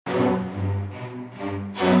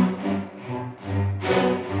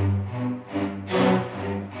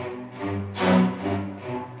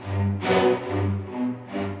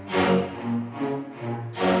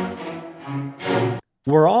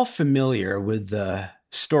We're all familiar with the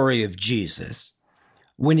story of Jesus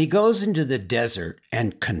when he goes into the desert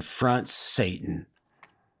and confronts Satan.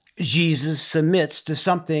 Jesus submits to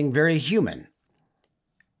something very human,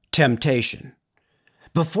 temptation.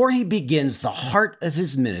 Before he begins the heart of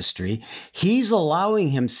his ministry, he's allowing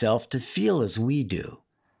himself to feel as we do.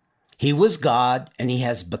 He was God and he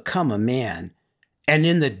has become a man. And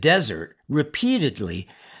in the desert, repeatedly,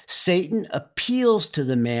 Satan appeals to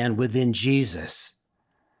the man within Jesus.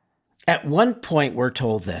 At one point, we're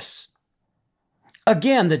told this.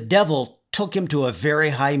 Again, the devil took him to a very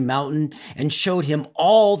high mountain and showed him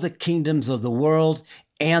all the kingdoms of the world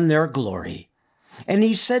and their glory. And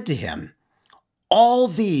he said to him, "All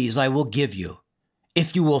these I will give you,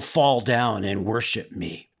 if you will fall down and worship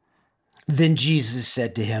me." Then Jesus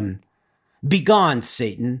said to him, "Begone,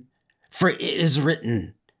 Satan, for it is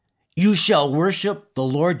written, you shall worship the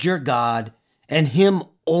Lord your God, and him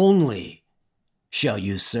only shall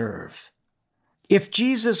you serve." If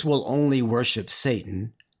Jesus will only worship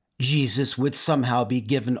Satan, Jesus would somehow be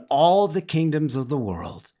given all the kingdoms of the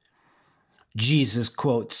world. Jesus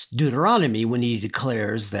quotes Deuteronomy when he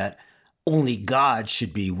declares that only God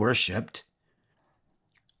should be worshiped.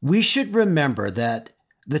 We should remember that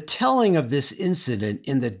the telling of this incident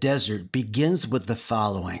in the desert begins with the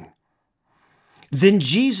following. Then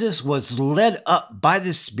Jesus was led up by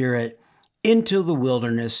the Spirit into the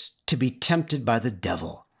wilderness to be tempted by the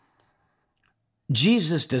devil.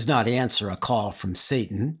 Jesus does not answer a call from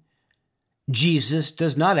Satan. Jesus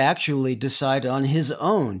does not actually decide on his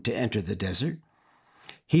own to enter the desert.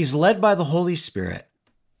 He's led by the Holy Spirit.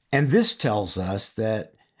 And this tells us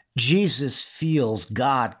that Jesus feels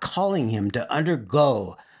God calling him to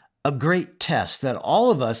undergo a great test that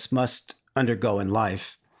all of us must undergo in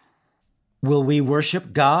life. Will we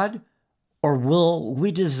worship God, or will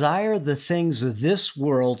we desire the things of this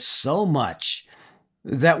world so much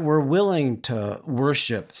that we're willing to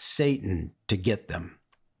worship Satan to get them?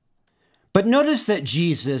 But notice that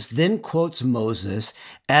Jesus then quotes Moses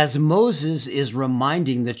as Moses is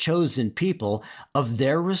reminding the chosen people of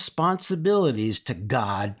their responsibilities to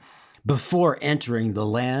God before entering the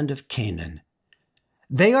land of Canaan.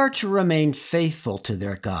 They are to remain faithful to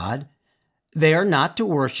their God. They are not to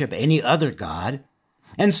worship any other god,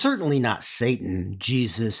 and certainly not Satan,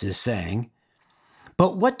 Jesus is saying.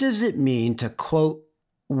 But what does it mean to, quote,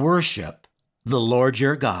 worship the Lord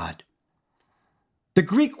your God? The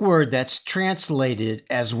Greek word that's translated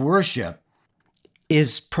as worship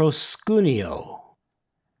is proskuneo.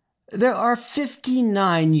 There are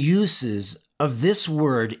 59 uses of this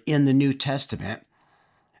word in the New Testament.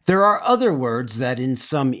 There are other words that in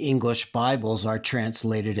some English Bibles are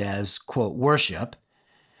translated as, quote, worship,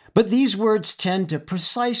 but these words tend to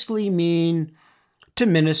precisely mean to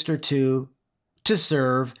minister to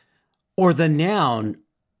serve, or the noun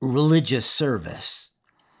religious service.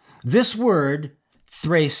 This word,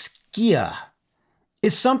 proskuneo,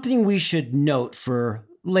 is something we should note for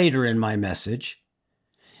later in my message.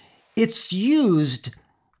 It's used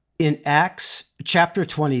in Acts chapter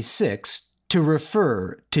 26 to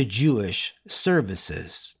refer to Jewish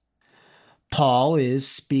services. Paul is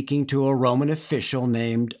speaking to a Roman official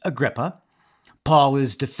named Agrippa. Paul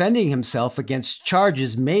is defending himself against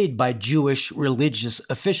charges made by Jewish religious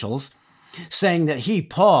officials, saying that he,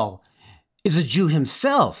 Paul, is a Jew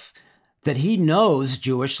himself, that he knows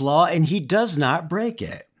Jewish law and he does not break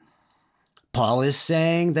it. Paul is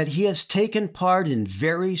saying that he has taken part in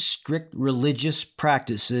very strict religious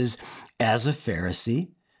practices as a Pharisee.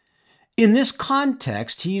 In this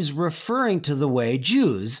context, he's referring to the way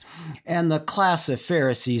Jews, and the class of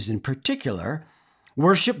Pharisees in particular,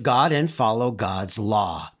 worship God and follow God's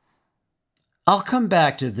law. I'll come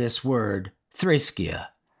back to this word, proskuneo.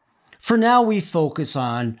 For now, we focus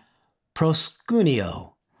on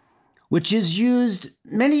proskuneo, which is used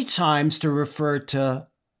many times to refer to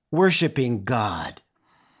worshiping God.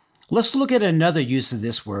 Let's look at another use of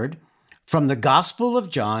this word from the Gospel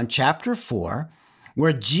of John, chapter 4,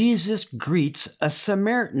 where Jesus greets a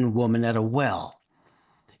Samaritan woman at a well.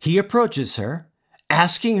 He approaches her,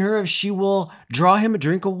 asking her if she will draw him a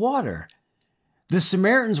drink of water. The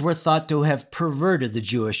Samaritans were thought to have perverted the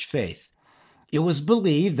Jewish faith. It was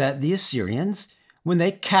believed that the Assyrians, when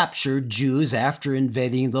they captured Jews after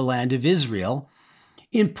invading the land of Israel,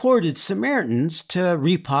 imported Samaritans to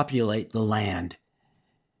repopulate the land.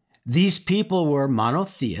 These people were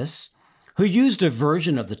monotheists who used a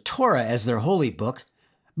version of the Torah as their holy book,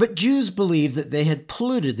 but Jews believed that they had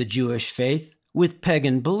polluted the Jewish faith with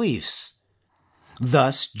pagan beliefs.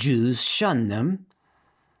 Thus, Jews shunned them.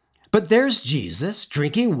 But there's Jesus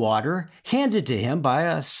drinking water handed to him by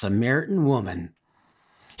a Samaritan woman.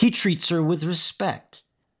 He treats her with respect.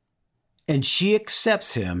 and she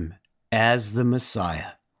accepts him as the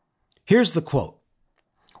Messiah. Here's the quote.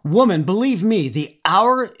 "Woman, believe me, the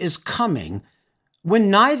hour is coming when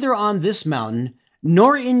neither on this mountain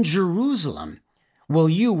nor in Jerusalem will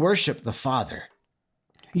you worship the Father.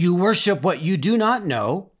 You worship what you do not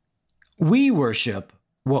know. We worship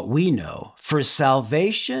what we know, for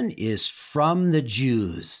salvation is from the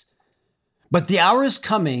Jews. But the hour is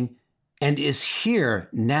coming and is here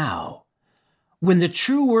now, when the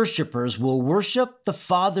true worshipers will worship the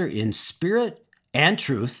Father in spirit and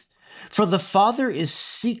truth, for the Father is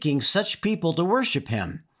seeking such people to worship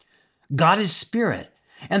him. God is spirit,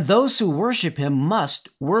 and those who worship him must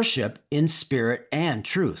worship in spirit and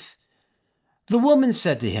truth." The woman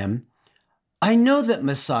said to him, "I know that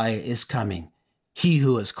Messiah is coming, he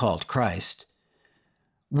who is called Christ.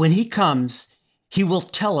 When he comes, he will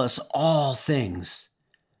tell us all things."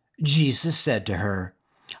 Jesus said to her,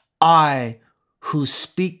 "I who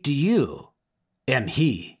speak to you am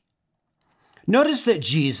he." Notice that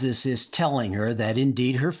Jesus is telling her that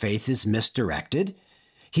indeed her faith is misdirected.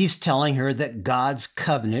 He's telling her that God's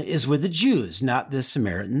covenant is with the Jews, not the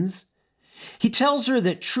Samaritans. He tells her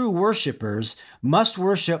that true worshipers must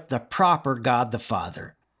worship the proper God the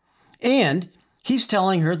Father. And he's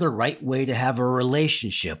telling her the right way to have a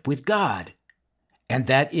relationship with God, and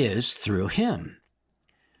that is through him.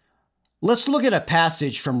 Let's look at a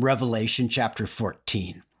passage from Revelation chapter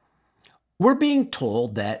 14. We're being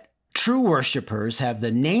told that true worshipers have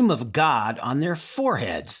the name of God on their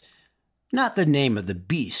foreheads, not the name of the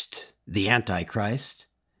beast, the Antichrist.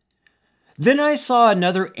 "Then I saw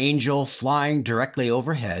another angel flying directly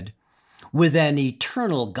overhead, with an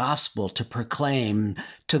eternal gospel to proclaim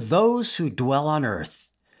to those who dwell on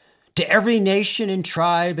earth, to every nation and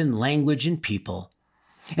tribe and language and people.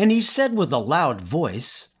 And he said with a loud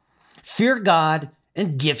voice, 'Fear God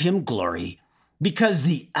and give him glory, because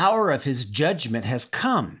the hour of his judgment has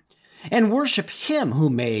come, and worship him who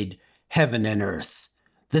made heaven and earth,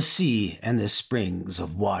 the sea and the springs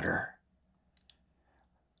of water.'"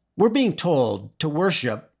 We're being told to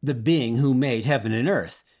worship the being who made heaven and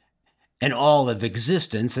earth and all of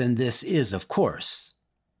existence, and this is, of course,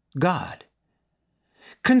 God.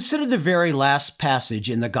 Consider the very last passage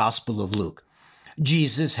in the Gospel of Luke.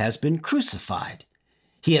 Jesus has been crucified.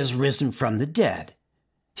 He has risen from the dead.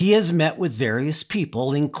 He has met with various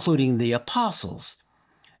people, including the apostles.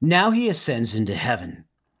 Now he ascends into heaven.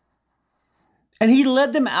 "And he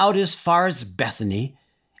led them out as far as Bethany,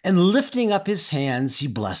 and lifting up his hands, he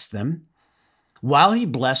blessed them. While he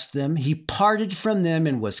blessed them, he parted from them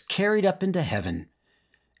and was carried up into heaven.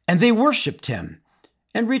 And they worshiped him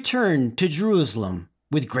and returned to Jerusalem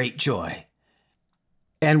with great joy,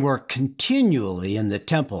 and were continually in the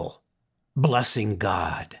temple, blessing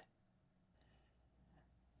God."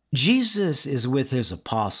 Jesus is with his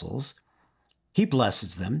apostles. He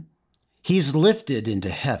blesses them. He's lifted into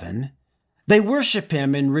heaven. They worship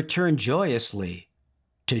him and return joyously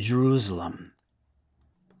to Jerusalem.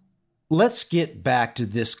 Let's get back to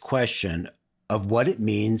this question of what it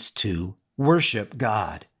means to worship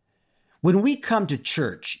God. When we come to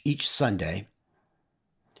church each Sunday,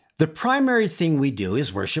 the primary thing we do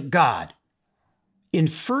is worship God. In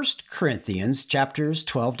 1 Corinthians chapters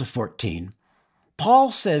 12 to 14,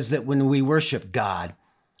 Paul says that when we worship God,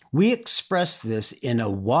 we express this in a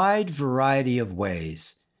wide variety of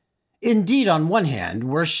ways. Indeed, on one hand,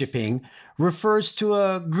 worshiping refers to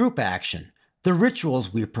a group action, the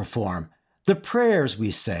rituals we perform, the prayers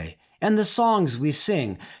we say, and the songs we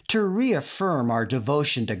sing to reaffirm our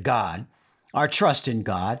devotion to God, our trust in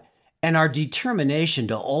God, and our determination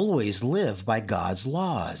to always live by God's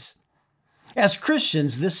laws. As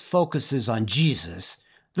Christians, this focuses on Jesus,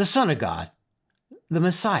 the Son of God, the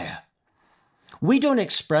Messiah. We don't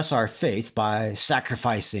express our faith by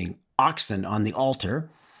sacrificing oxen on the altar.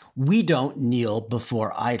 We don't kneel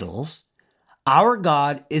before idols. Our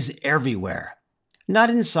God is everywhere, not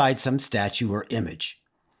inside some statue or image.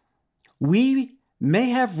 We may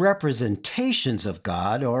have representations of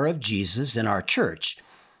God or of Jesus in our church,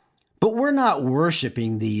 but we're not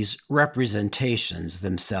worshiping these representations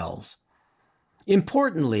themselves.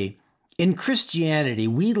 Importantly, in Christianity,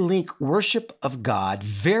 we link worship of God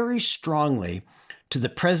very strongly to the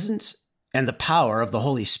presence and the power of the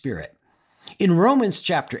Holy Spirit. In Romans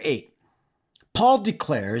chapter 8, Paul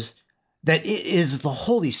declares that it is the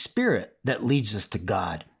Holy Spirit that leads us to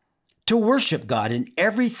God, to worship God in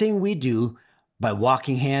everything we do by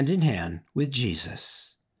walking hand in hand with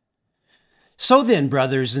Jesus. So then,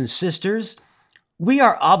 brothers and sisters, we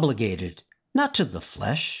are obligated, not to the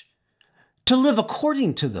flesh, to live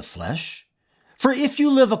according to the flesh. For if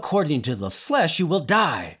you live according to the flesh, you will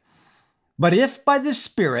die. But if by the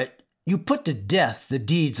Spirit you put to death the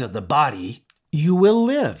deeds of the body, you will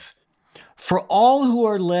live. For all who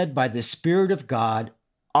are led by the Spirit of God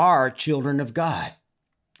are children of God.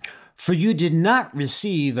 For you did not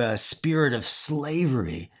receive a spirit of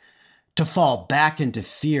slavery to fall back into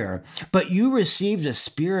fear, but you received a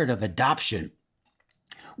spirit of adoption.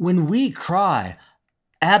 When we cry,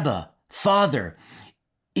 Abba, Father,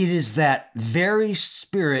 it is that very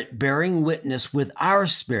Spirit bearing witness with our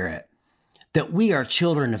spirit that we are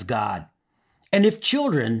children of God. And if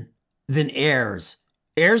children, then heirs,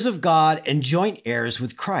 heirs of God and joint heirs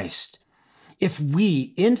with Christ, if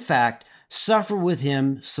we, in fact, suffer with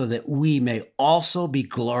him so that we may also be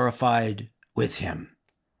glorified with him.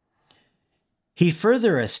 He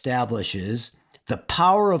further establishes the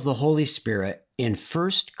power of the Holy Spirit in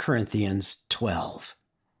 1 Corinthians 12.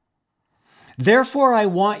 Therefore, I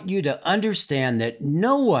want you to understand that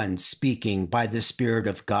no one speaking by the Spirit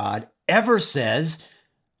of God ever says,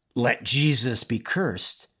 "Let Jesus be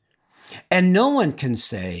cursed." And no one can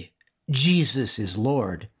say, "Jesus is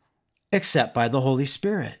Lord," except by the Holy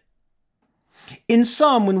Spirit. In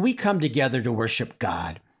sum, when we come together to worship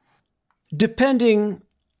God, depending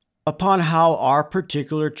upon how our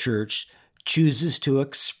particular church chooses to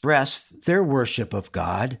express their worship of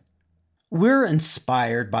God, we're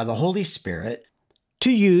inspired by the Holy Spirit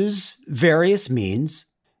to use various means,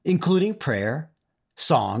 including prayer,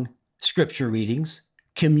 song, scripture readings,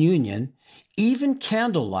 communion, even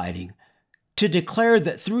candle lighting, to declare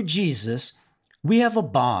that through Jesus, we have a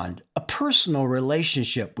bond, a personal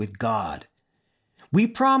relationship with God. We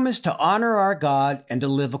promise to honor our God and to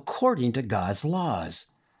live according to God's laws.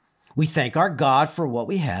 We thank our God for what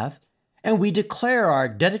we have, and we declare our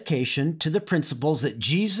dedication to the principles that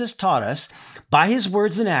Jesus taught us by his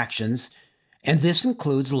words and actions, and this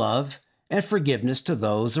includes love and forgiveness to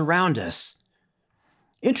those around us.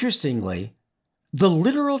 Interestingly, the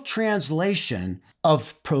literal translation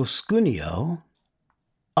of proskuneo,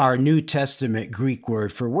 our New Testament Greek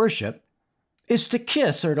word for worship, is to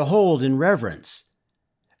kiss or to hold in reverence.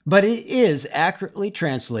 But it is accurately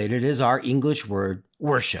translated as our English word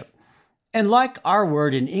worship. And like our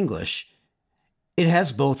word in English, it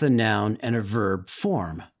has both a noun and a verb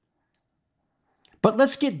form. But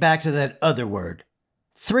let's get back to that other word,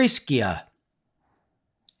 threskia.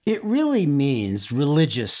 It really means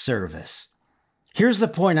religious service. Here's the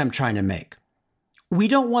point I'm trying to make. We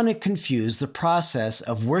don't want to confuse the process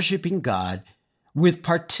of worshiping God with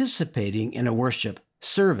participating in a worship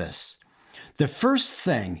service. The first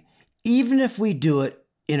thing, even if we do it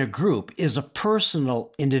in a group, is a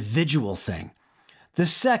personal, individual thing. The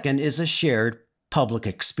second is a shared public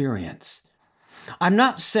experience. I'm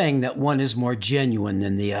not saying that one is more genuine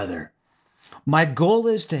than the other. My goal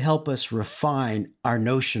is to help us refine our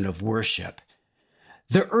notion of worship.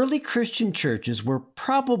 The early Christian churches were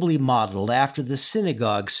probably modeled after the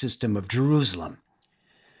synagogue system of Jerusalem.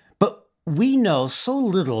 But we know so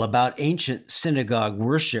little about ancient synagogue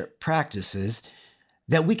worship practices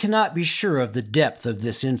that we cannot be sure of the depth of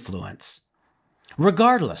this influence.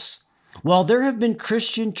 Regardless, while there have been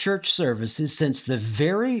Christian church services since the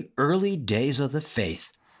very early days of the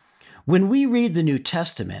faith, when we read the New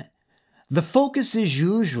Testament, the focus is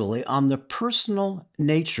usually on the personal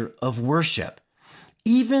nature of worship,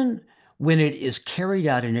 even when it is carried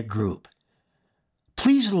out in a group.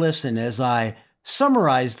 Please listen as I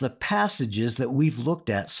summarize the passages that we've looked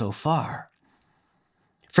at so far.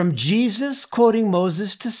 From Jesus quoting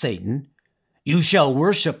Moses to Satan, "You shall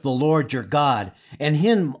worship the Lord your God, and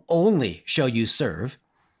him only shall you serve,"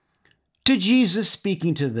 to Jesus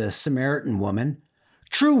speaking to the Samaritan woman,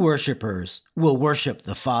 "True worshipers will worship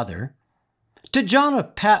the Father," to John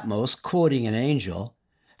of Patmos quoting an angel,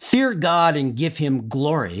 "Fear God and give him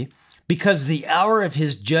glory, because the hour of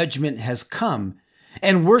his judgment has come,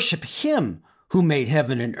 and worship him who made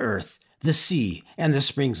heaven and earth, the sea, and the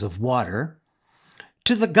springs of water,"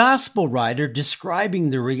 to the gospel writer describing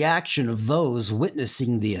the reaction of those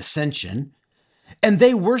witnessing the ascension, "And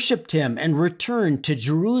they worshiped him and returned to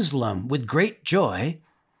Jerusalem with great joy,"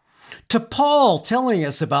 to Paul telling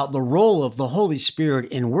us about the role of the Holy Spirit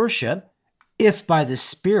in worship, "If by the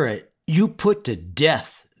Spirit you put to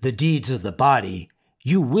death the deeds of the body,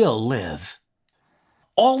 you will live."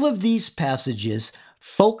 All of these passages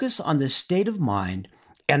focus on the state of mind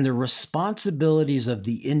and the responsibilities of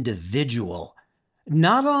the individual,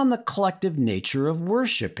 not on the collective nature of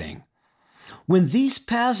worshiping. When these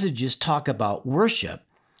passages talk about worship,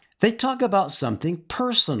 they talk about something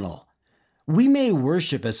personal. We may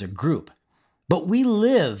worship as a group, but we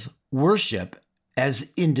live worship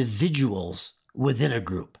as individuals within a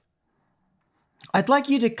group. I'd like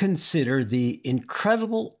you to consider the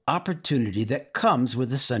incredible opportunity that comes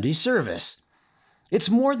with a Sunday service. It's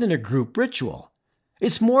more than a group ritual.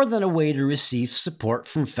 It's more than a way to receive support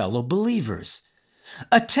from fellow believers.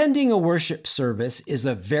 Attending a worship service is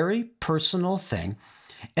a very personal thing,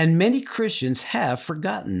 and many Christians have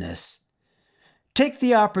forgotten this. Take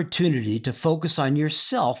the opportunity to focus on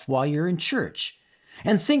yourself while you're in church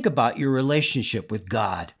and think about your relationship with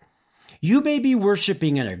God. You may be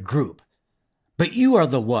worshiping in a group, but you are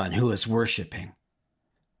the one who is worshiping.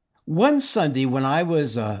 One Sunday when I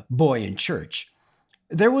was a boy in church,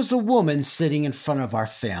 there was a woman sitting in front of our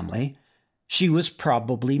family. She was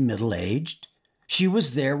probably middle-aged. She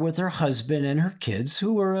was there with her husband and her kids,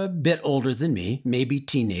 who were a bit older than me, maybe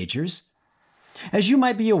teenagers. As you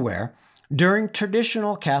might be aware, during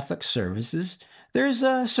traditional Catholic services, there's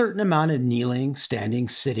a certain amount of kneeling, standing,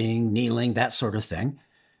 sitting, kneeling, that sort of thing,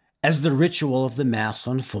 as the ritual of the Mass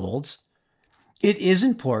unfolds. It is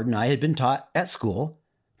important, I had been taught at school,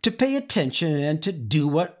 to pay attention and to do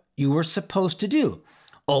what you were supposed to do,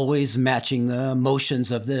 always matching the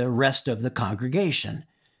motions of the rest of the congregation.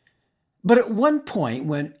 But at one point,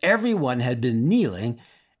 when everyone had been kneeling,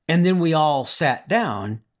 and then we all sat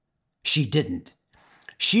down, she didn't.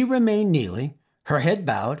 She remained kneeling, her head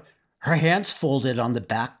bowed, her hands folded on the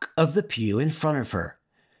back of the pew in front of her.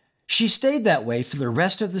 She stayed that way for the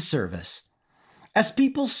rest of the service. As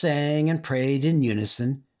people sang and prayed in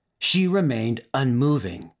unison, she remained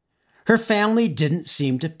unmoving. Her family didn't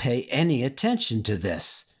seem to pay any attention to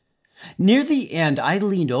this. Near the end, I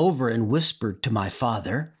leaned over and whispered to my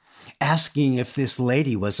father, asking if this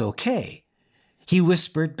lady was okay. He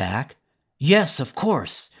whispered back, "Yes, of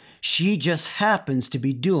course. She just happens to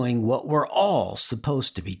be doing what we're all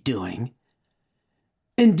supposed to be doing."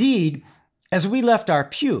 Indeed, as we left our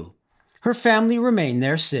pew, her family remained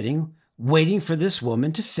there sitting, waiting for this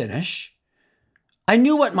woman to finish. I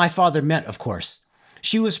knew what my father meant, of course.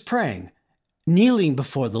 She was praying, kneeling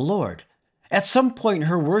before the Lord. At some point,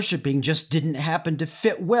 her worshiping just didn't happen to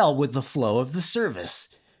fit well with the flow of the service.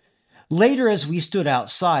 Later, as we stood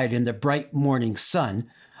outside in the bright morning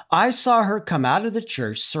sun, I saw her come out of the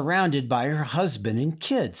church surrounded by her husband and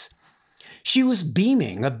kids. She was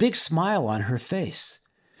beaming, a big smile on her face.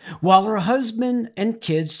 While her husband and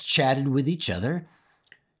kids chatted with each other,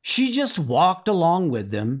 she just walked along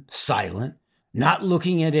with them, silent, not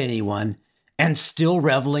looking at anyone, and still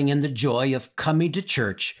reveling in the joy of coming to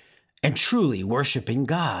church and truly worshiping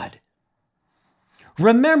God.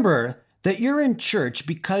 Remember that you're in church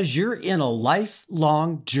because you're in a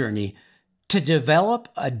lifelong journey to develop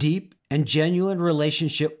a deep and genuine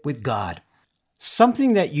relationship with God,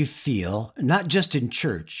 something that you feel not just in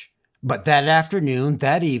church, but that afternoon,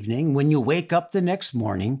 that evening, when you wake up the next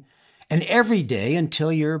morning, and every day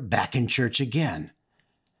until you're back in church again.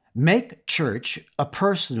 Make church a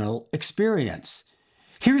personal experience.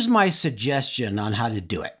 Here's my suggestion on how to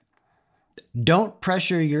do it. Don't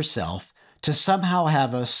pressure yourself to somehow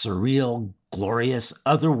have a surreal, glorious,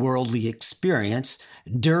 otherworldly experience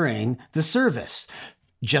during the service.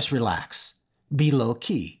 Just relax. Be low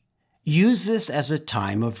key. Use this as a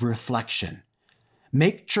time of reflection.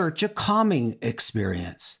 Make church a calming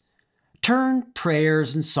experience. Turn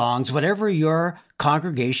prayers and songs, whatever your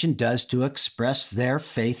congregation does to express their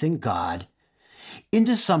faith in God,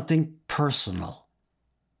 into something personal.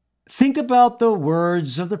 Think about the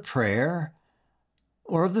words of the prayer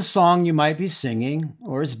or of the song you might be singing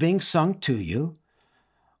or is being sung to you,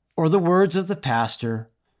 or the words of the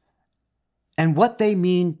pastor, and what they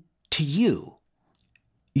mean to you.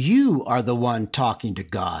 You are the one talking to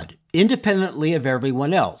God, independently of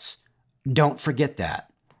everyone else. Don't forget that.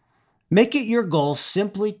 Make it your goal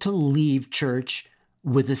simply to leave church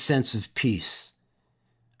with a sense of peace.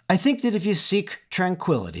 I think that if you seek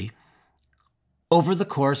tranquility over the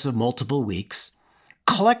course of multiple weeks,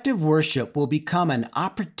 collective worship will become an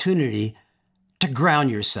opportunity to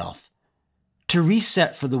ground yourself, to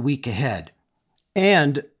reset for the week ahead.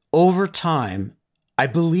 And over time, I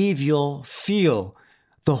believe you'll feel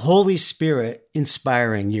the Holy Spirit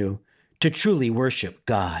inspiring you to truly worship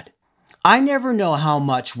God. I never know how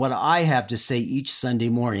much what I have to say each Sunday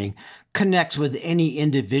morning connects with any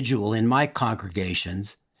individual in my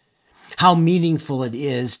congregations, how meaningful it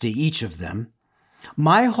is to each of them.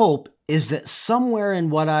 My hope is that somewhere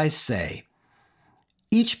in what I say,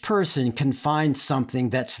 each person can find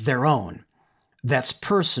something that's their own, that's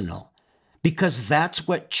personal, because that's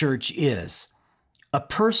what church is, a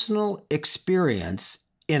personal experience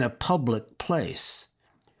in a public place.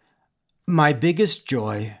 My biggest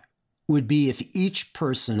joy would be if each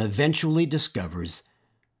person eventually discovers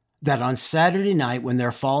that on Saturday night when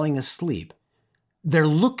they're falling asleep, They're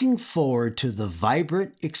looking forward to the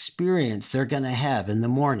vibrant experience they're going to have in the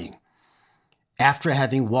morning after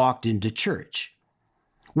having walked into church.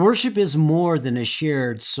 Worship is more than a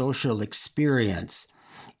shared social experience.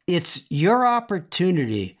 It's your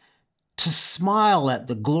opportunity to smile at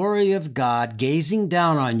the glory of God gazing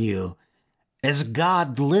down on you as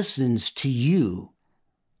God listens to you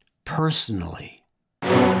personally.